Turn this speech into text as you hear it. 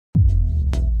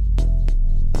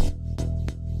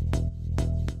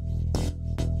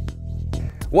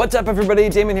What's up everybody,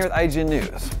 Damon here with IGN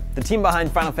News. The team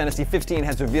behind Final Fantasy 15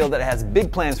 has revealed that it has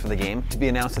big plans for the game to be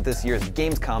announced at this year's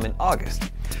Gamescom in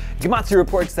August. Gematsu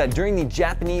reports that during the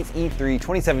Japanese E3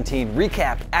 2017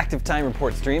 recap active time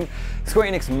report stream, Square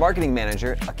Enix marketing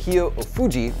manager Akio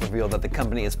Ofuji revealed that the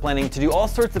company is planning to do all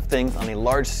sorts of things on a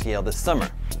large scale this summer.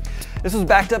 This was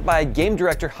backed up by game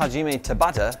director Hajime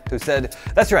Tabata, who said,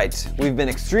 "That's right, we've been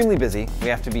extremely busy. We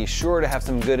have to be sure to have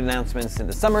some good announcements in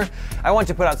the summer. I want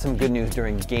to put out some good news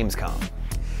during Gamescom."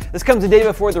 This comes a day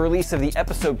before the release of the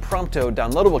episode Prompto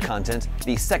downloadable content,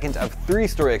 the second of 3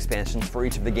 story expansions for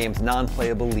each of the game's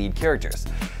non-playable lead characters.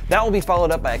 That will be followed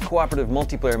up by a cooperative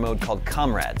multiplayer mode called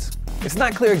Comrades. It's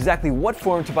not clear exactly what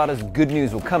form Tabata's good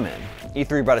news will come in.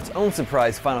 E3 brought its own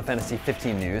surprise Final Fantasy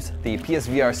 15 news, the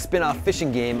PSVR spin-off fishing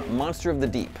game Monster of the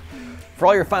Deep. For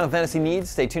all your Final Fantasy needs,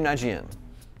 stay tuned IGN.